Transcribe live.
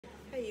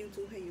Hey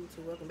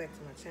YouTube, welcome back to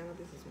my channel.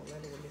 This is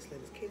Ms.Lillie with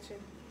Ms.Lillie's Kitchen,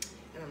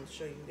 and I'm going to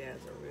show you guys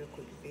a real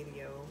quick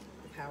video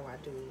of how I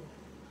do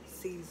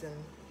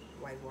seasoned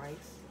white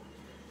rice.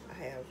 I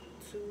have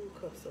 2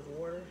 cups of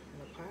water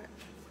in a pot.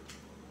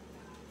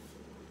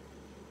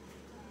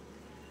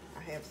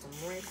 I have some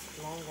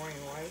rinsed long grain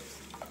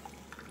rice,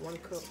 1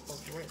 cup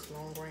of rinsed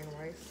long grain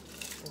rice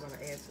I'm going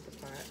to add to the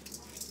pot.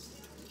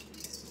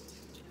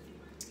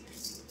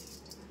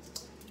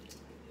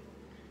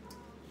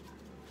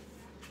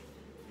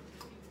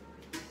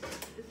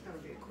 This is going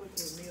to be a quick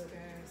little meal,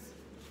 guys,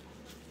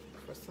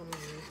 for some of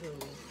you who,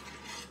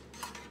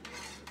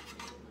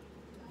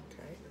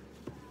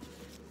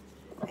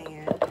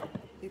 and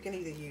you can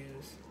either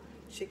use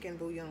chicken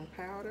bouillon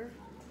powder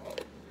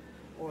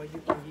or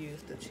you can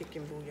use the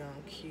chicken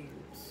bouillon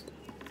cubes,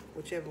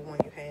 whichever one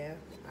you have.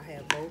 I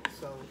have both,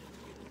 so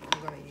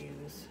I'm going to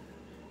use,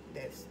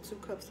 that's 2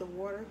 cups of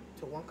water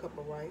to 1 cup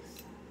of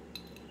rice,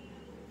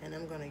 and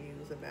I'm going to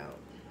use about,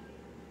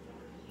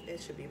 it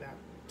should be about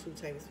 2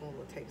 tablespoons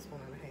or a tablespoon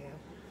and a half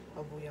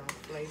of bouillon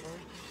flavor.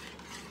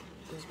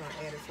 I'm just going to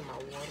add it to my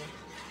water.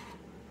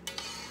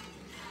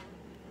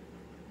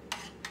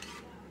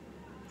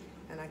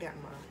 And I got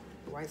my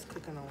rice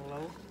cooking on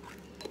low.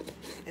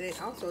 And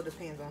it also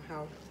depends on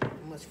how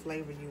much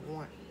flavor you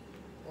want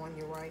on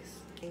your rice,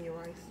 in your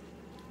rice.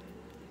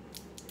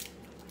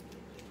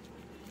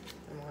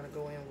 I'm going to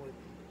go in with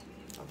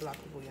a block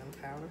of bouillon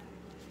powder.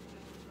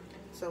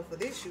 So for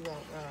this, you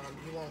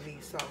won't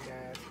need salt,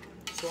 guys.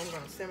 So I'm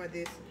going to simmer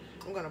this.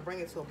 I'm going to bring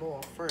it to a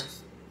boil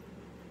first,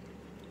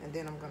 and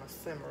then I'm going to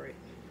simmer it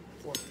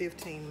for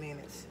 15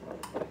 minutes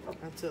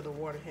until the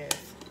water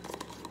has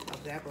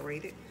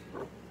evaporated.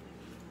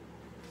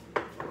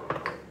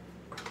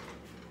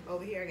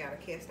 Over here, I got a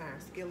cast iron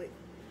skillet.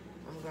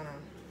 I'm going to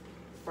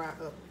fry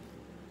up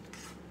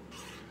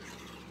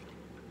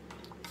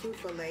 2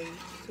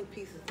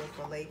 pieces of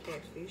filet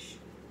catfish.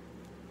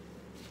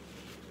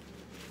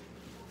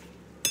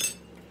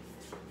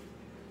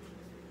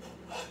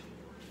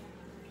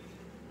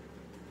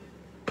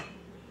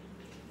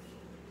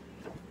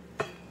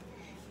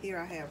 Here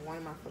I have one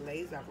of my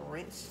fillets I've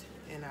rinsed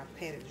and I've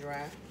patted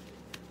dry.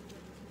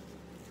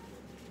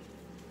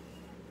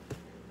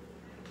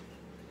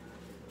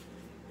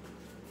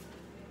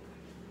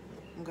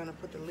 I'm gonna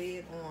put the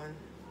lid on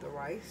the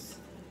rice.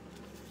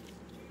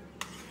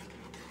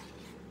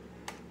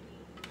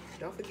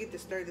 Don't forget to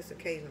stir this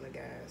occasionally,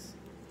 guys.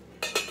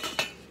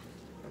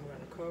 I'm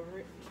gonna cover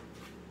it.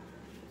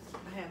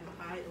 I have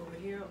my eye over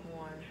here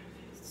on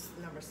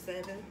number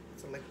 7.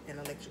 It's an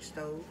electric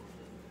stove.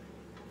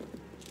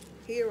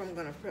 Here I'm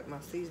gonna prep my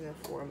seasoning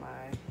for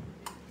my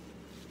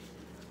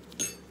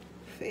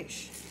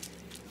fish.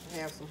 I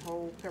have some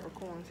whole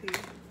peppercorns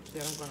here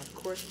that I'm gonna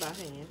crush by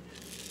hand.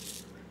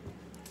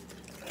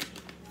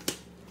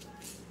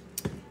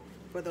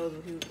 For those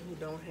of you who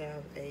don't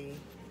have a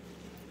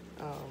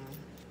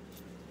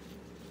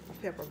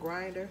pepper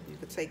grinder, you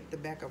could take the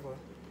back of a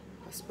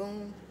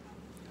spoon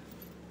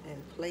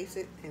and place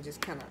it and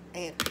just kind of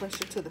add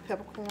pressure to the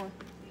peppercorn.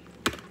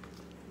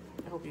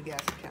 I hope you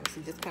guys can kind of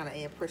see, just kind of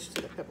add pressure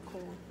to the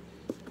peppercorn,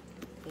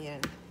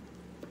 and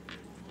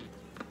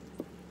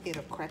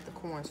it'll crack the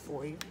corns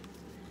for you.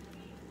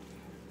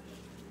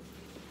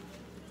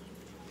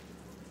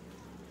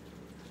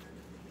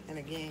 And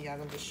again,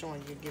 y'all, I'm just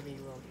showing you, giving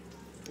you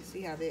you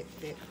see how that,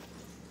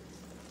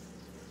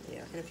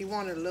 yeah. And if you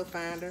want it a little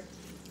finer,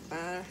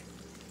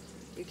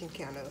 you can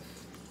kind of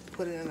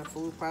put it in a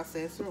food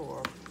processor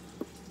or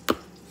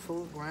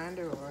food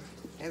grinder, or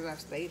as I've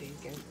stated, you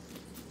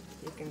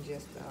can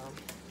just,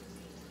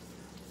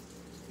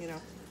 you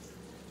know.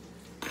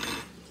 Okay.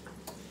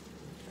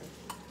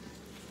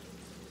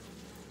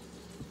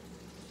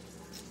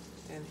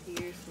 And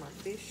here's my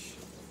fish.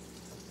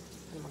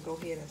 I'm gonna go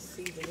ahead and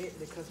season it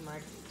because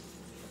I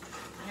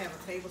have a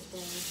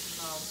tablespoon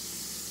of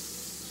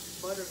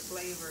butter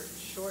flavored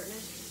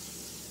shortening.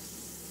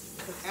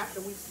 Because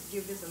after we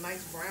give this a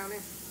nice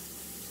browning,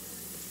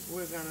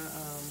 we're gonna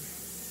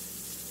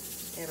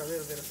add a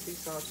little bit of sea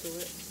salt to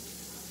it.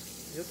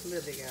 Just a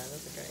little bit, guys. I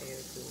think I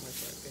added too much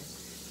right there.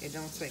 It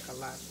don't take a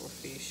lot for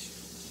fish.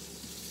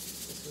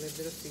 Just a little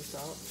bit of sea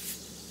salt.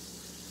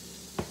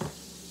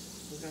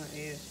 We're gonna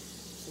add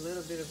a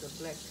little bit of the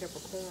black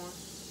peppercorn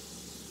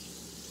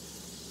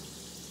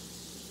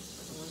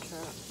on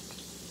top.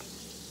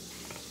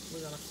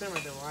 We're gonna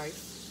simmer the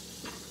rice.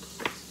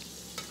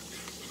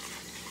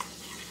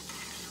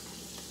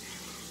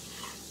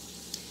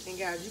 And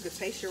guys, you can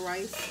taste your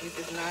rice if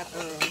it's not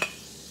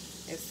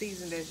as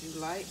seasoned as you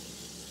like.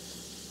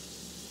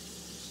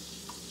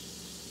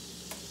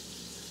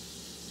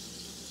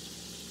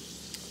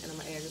 And I'm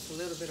gonna add just a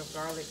little bit of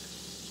garlic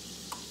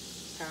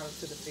powder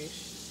to the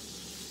fish.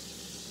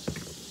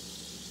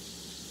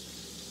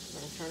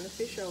 I'm gonna turn the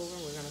fish over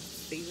and we're gonna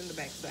season the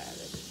backside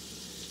of it.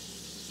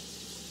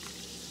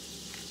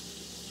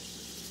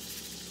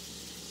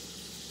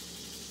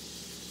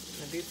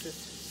 Now this is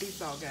sea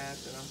salt,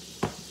 guys, that I'm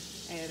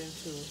adding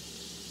to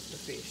the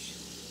fish.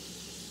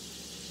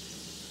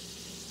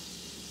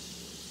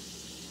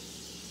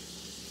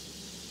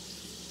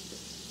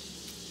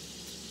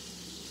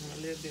 And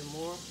a little bit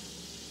more.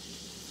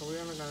 So we're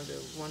only gonna do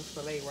one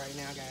fillet right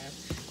now, guys.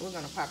 And we're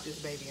gonna pop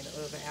this baby in the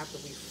oven after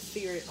we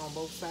sear it on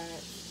both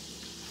sides.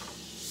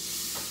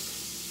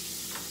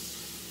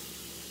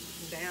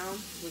 Down,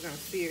 we're gonna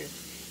sear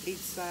each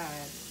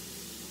side.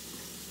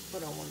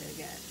 Hold on 1 minute,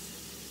 guys.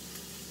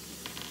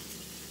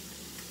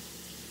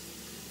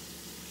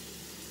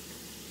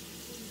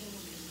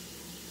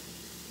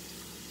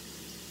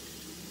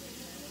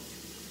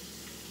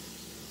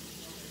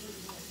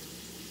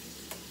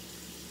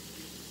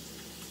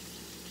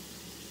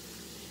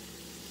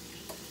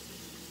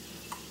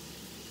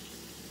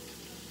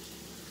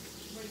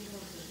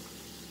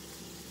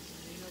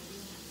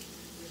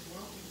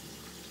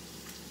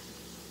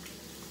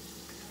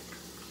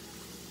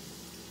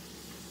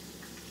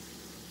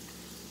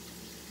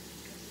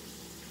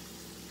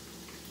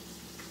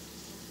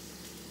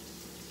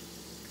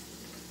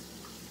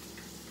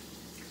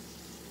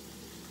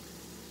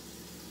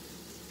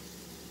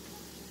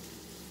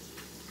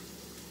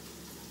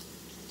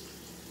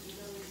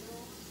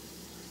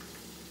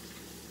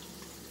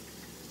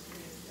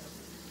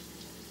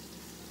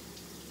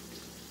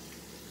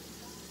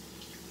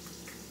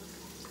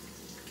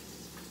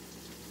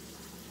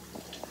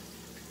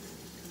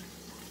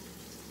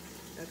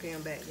 Okay,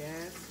 I'm back,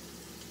 guys.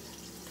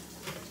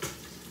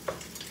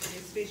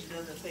 This fish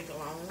doesn't take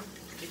long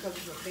because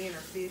it's a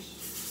thinner fish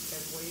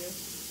as well.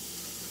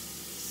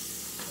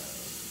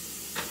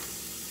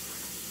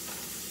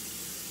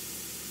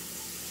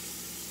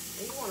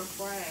 And you want to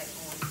fry it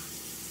on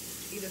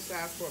either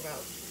side for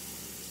about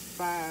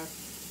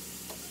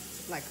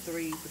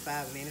 3 to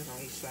 5 minutes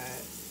on each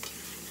side.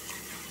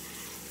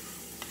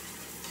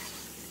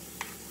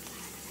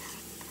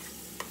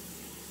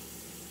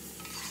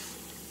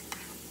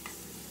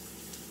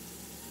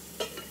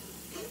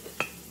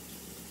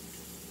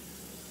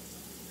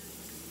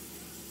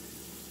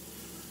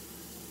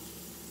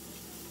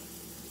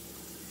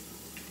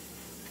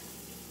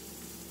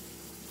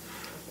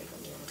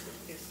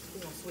 We're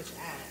gonna switch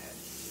eyes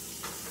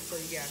so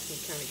you guys can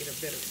kind of get a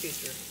better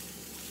picture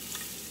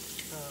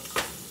of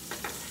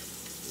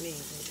me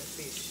with the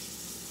fish.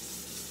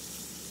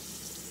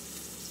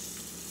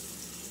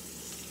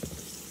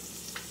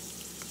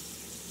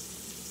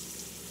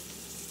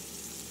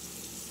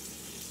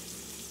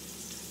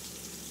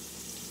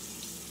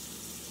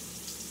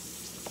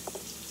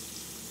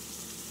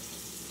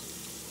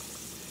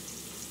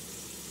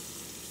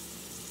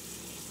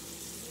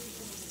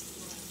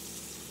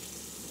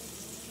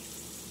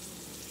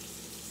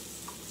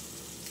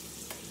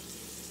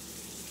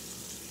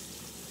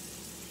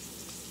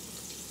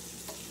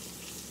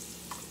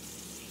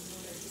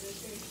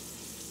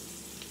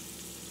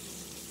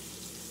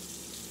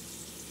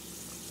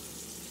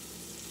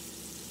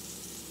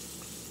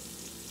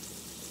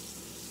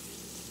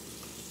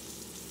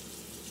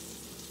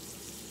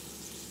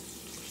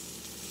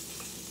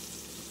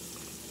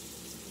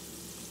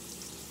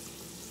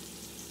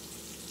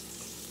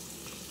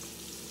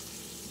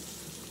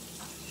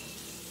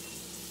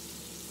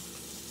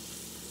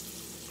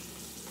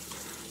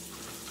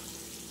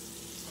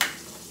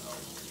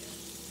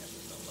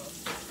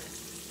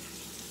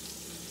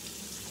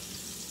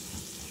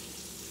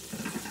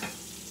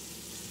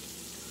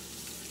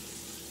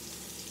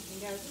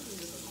 Guys, this is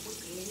just a quick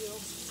meal.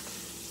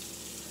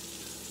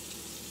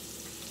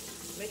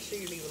 Make sure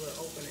you leave a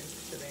little opening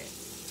to that.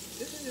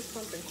 This is just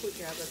something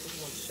quick, guys. I just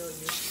want to show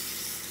you.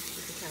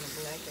 This is kind of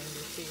blacken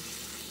your fish.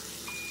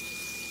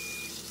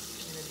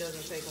 And it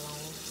doesn't take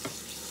long.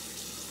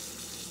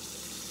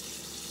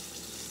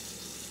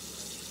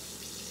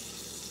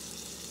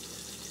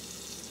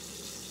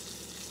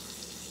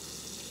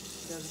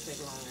 It doesn't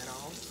take long at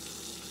all.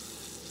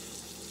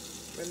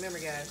 Remember,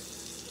 guys,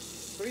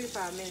 3 to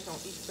 5 minutes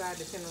on each side,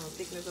 depending on the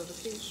thickness of the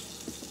fish,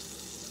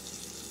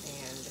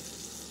 and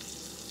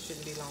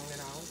shouldn't be long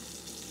at all.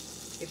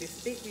 If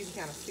it's thick, you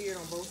can kind of sear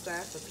it on both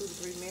sides for 2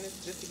 to 3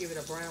 minutes, just to give it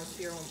a brown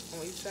sear on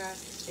each side.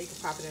 And you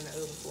can pop it in the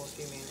oven for a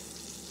few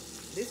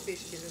minutes. This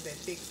fish isn't that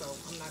thick, so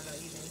I'm not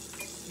gonna even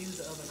use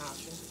the oven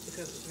option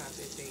because it's not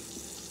that thick,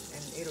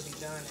 and it'll be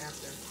done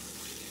after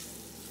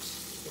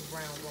it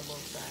browns on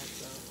both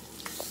sides. So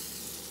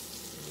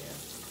yeah.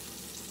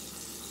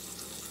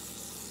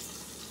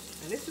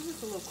 And this is just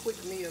a little quick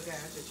meal,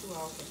 guys, that you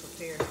all can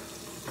prepare.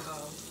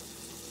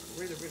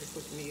 Really, really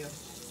quick meal.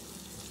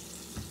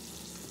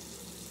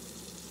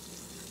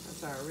 I'm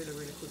sorry, really,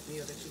 really quick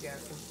meal that you guys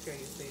can prepare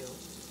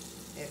yourselves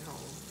at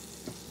home.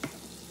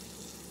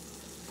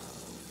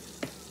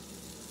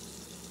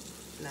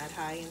 Not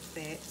high in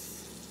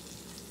fats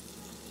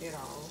at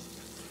all.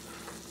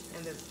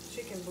 And the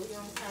chicken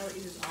bouillon powder,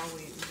 it just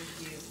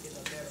gives it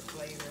a better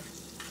flavor.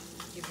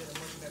 Gives it a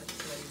much better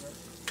flavor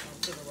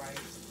to the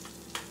rice.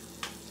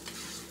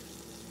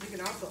 You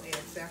can also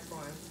add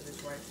saffron to this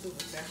rice too,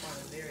 but saffron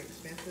is very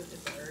expensive.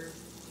 It's an herb.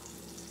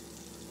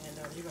 And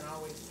you can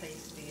always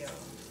taste the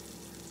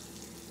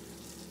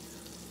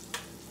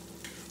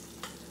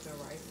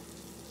rice.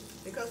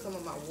 Because some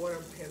of my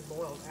water has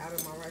boiled out of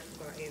my rice, I'm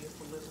going to add just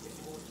a little bit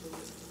more to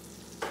it.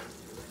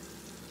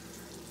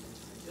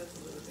 Just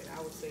a little bit.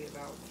 I would say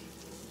about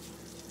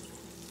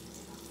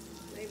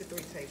maybe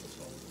 3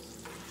 tablespoons,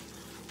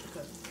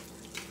 because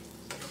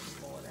so we can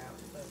pour it out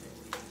of it.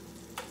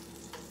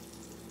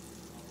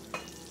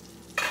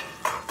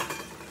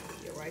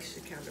 Your rice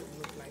should kind of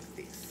look like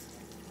this.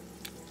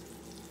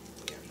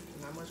 Yeah,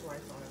 not much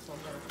rice on it, so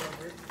I'm gonna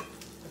cover it.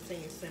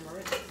 Continue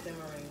simmering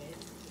it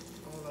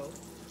on low,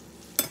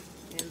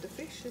 and the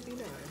fish should be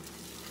done.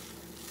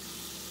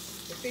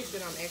 The fish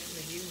that I'm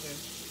actually using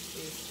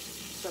is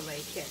filet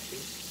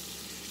catfish.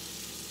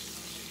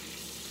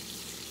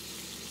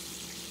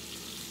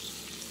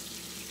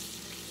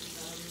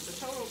 The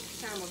total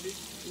time of this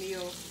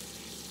meal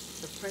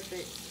to prep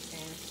it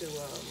and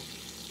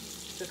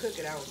to cook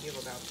it, I would give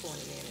about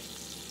 20 minutes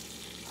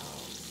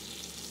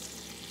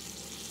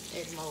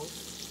at most.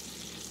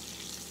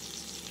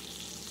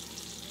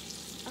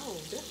 Oh,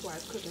 that's why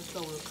it's cooking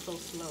so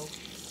slow.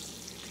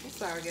 I'm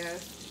sorry,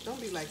 guys.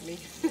 Don't be like me.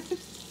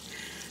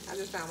 I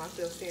just found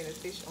myself seeing this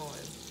fish on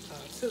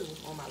 2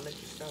 on my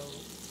electric stove.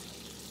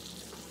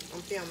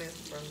 I'm filming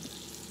from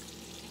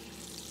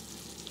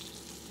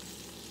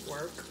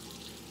work,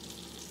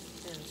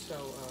 and so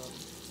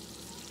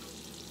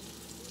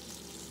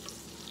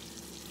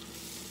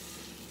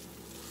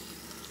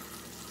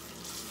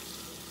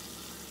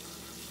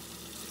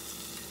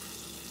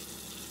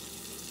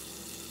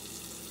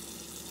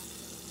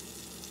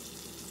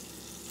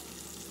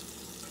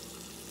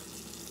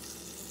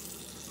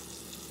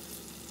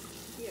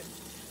yeah,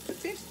 the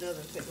fish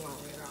doesn't take long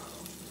at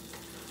all.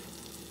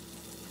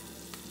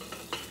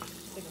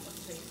 I think I'm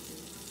gonna taste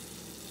it.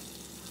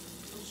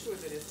 I'm sure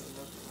that it's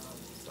enough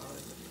salt.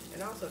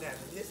 And also, guys,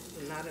 if this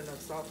is not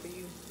enough salt for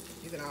you,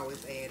 you can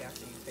always add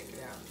after you take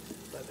it out.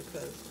 But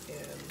because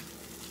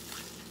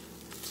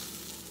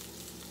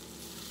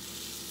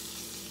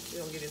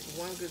you're gonna get this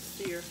one good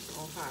sear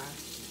on high,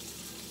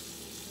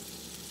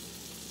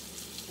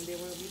 and then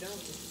we'll be done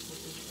with this.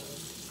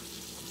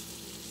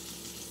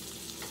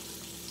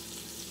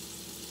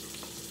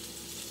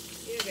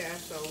 Yeah,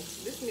 guys, so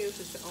this meal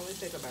should only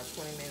take about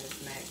 20 minutes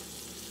max.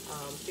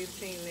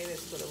 15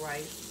 minutes for the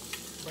rice.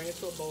 Bring it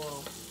to a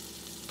boil.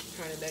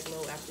 Turn it back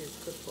low after it's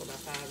cooked for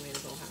about 5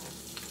 minutes on high.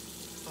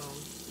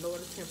 Lower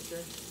the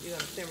temperature. You're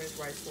gonna simmer this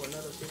rice for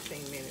another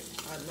 15 minutes,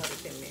 another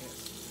 10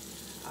 minutes,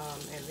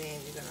 and then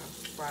you're gonna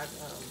fry.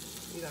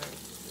 You're gonna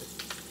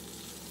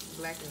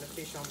blacken the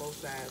fish on both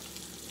sides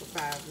for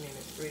 5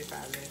 minutes, 3 to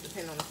 5 minutes,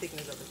 depending on the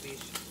thickness of the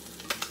fish.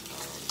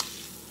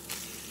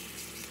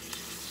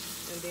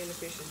 And then the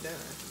fish is done.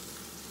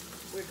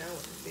 We're done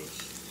with the fish.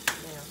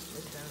 Now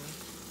it's done.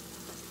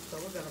 So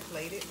we're gonna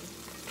plate it.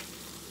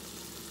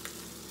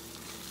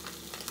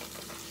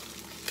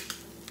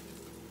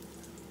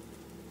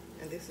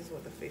 And this is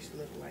what the fish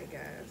look like,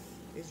 guys.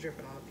 It's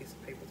dripping on a piece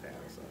of paper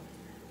towel, so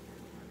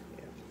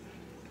yeah.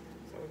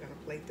 So we're gonna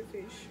plate the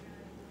fish.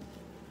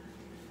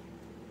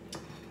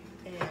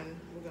 And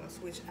we're gonna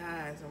switch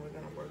eyes, and we're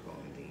gonna work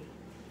on the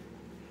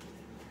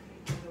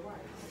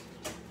rice.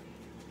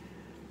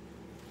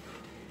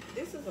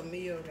 This is a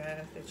meal,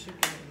 guys, that you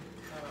can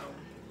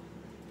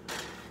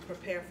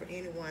prepare for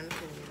anyone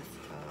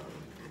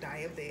who's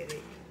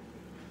diabetic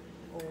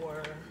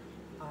or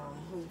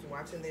who's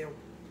watching their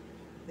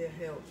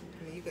health.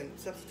 I mean, you can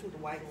substitute the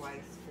white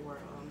rice for,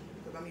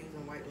 because I'm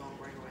using white long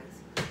grain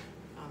rice.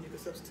 You can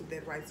substitute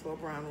that rice for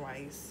brown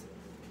rice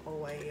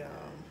or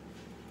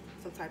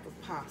some type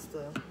of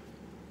pasta,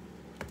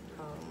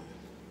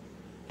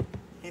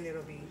 and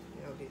it'll be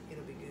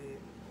good.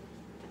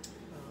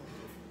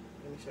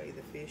 Let me show you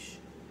the fish,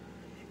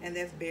 and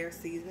that's bare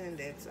seasoning.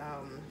 That's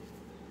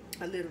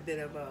a little bit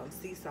of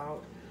sea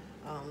salt,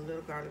 a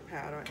little garlic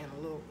powder, and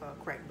a little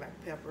cracked black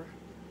pepper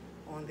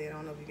on there. I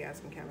don't know if you guys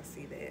can kind of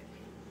see that.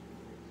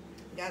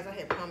 Guys, I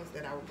had promised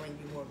that I would bring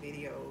you more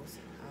videos,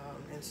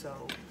 and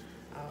so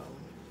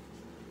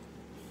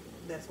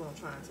that's what I'm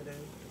trying to do,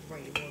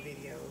 bring you more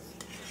videos.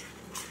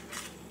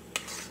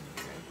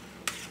 Okay.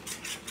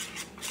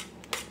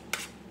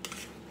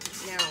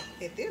 Now,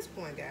 at this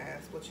point,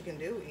 guys, what you can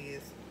do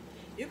is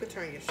you can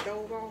turn your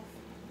stove off.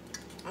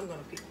 I'm going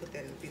to put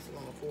that in a piece of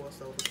aluminum foil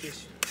so the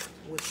fish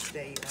would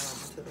stay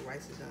until the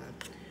rice is done.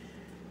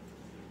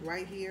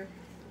 Right here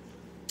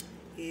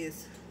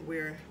is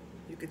where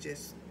you could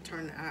just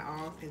turn the eye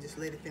off and just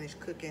let it finish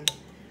cooking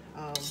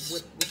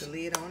with the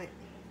lid on it,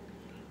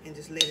 and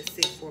just let it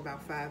sit for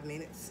about 5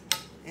 minutes,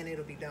 and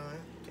it'll be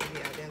done. It'll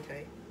be al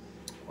dente.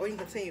 Or you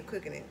can continue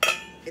cooking it.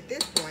 At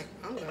this point,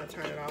 I'm going to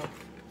turn it off.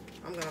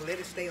 I'm going to let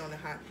it stay on the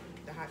hot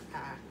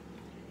eye,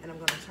 and I'm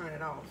going to turn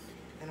it off,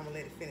 and I'm going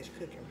to let it finish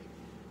cooking.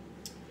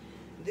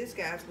 This,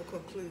 guys, will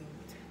conclude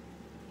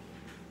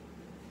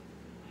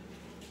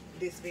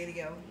this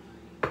video.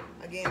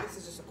 Again, this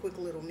is just a quick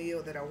little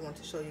meal that I want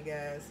to show you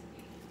guys.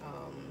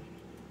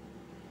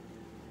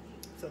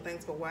 So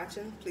thanks for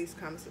watching. Please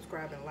comment,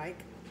 subscribe, and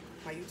like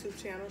my YouTube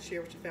channel.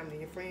 Share with your family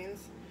and your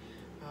friends.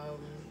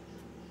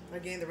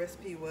 Again, the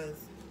recipe was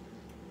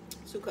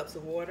 2 cups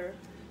of water,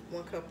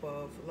 1 cup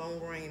of long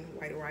grain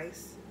white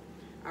rice.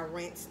 I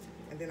rinsed,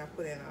 and then I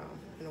put in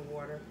the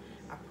water.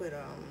 I put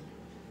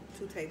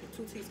 2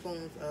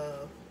 teaspoons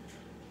of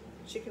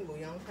chicken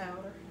bouillon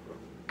powder,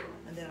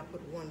 and then I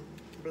put 1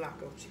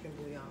 block of chicken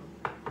bouillon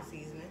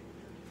seasoning.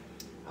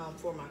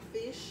 For my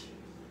fish,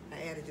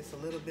 I added just a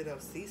little bit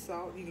of sea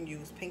salt. You can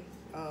use pink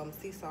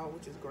sea salt,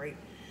 which is great,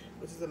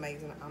 which is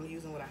amazing. I'm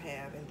using what I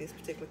have in this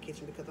particular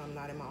kitchen because I'm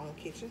not in my own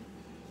kitchen.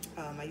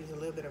 I use a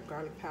little bit of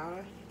garlic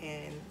powder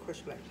and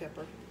crushed black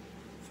pepper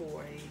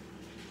for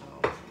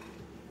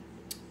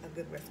a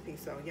good recipe.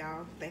 So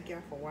y'all, thank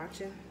y'all for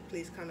watching.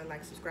 Please comment,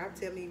 like, subscribe.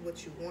 Tell me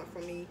what you want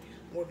from me,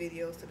 more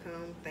videos to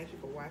come. Thank you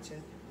for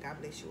watching. God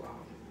bless you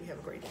all. You have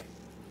a great day.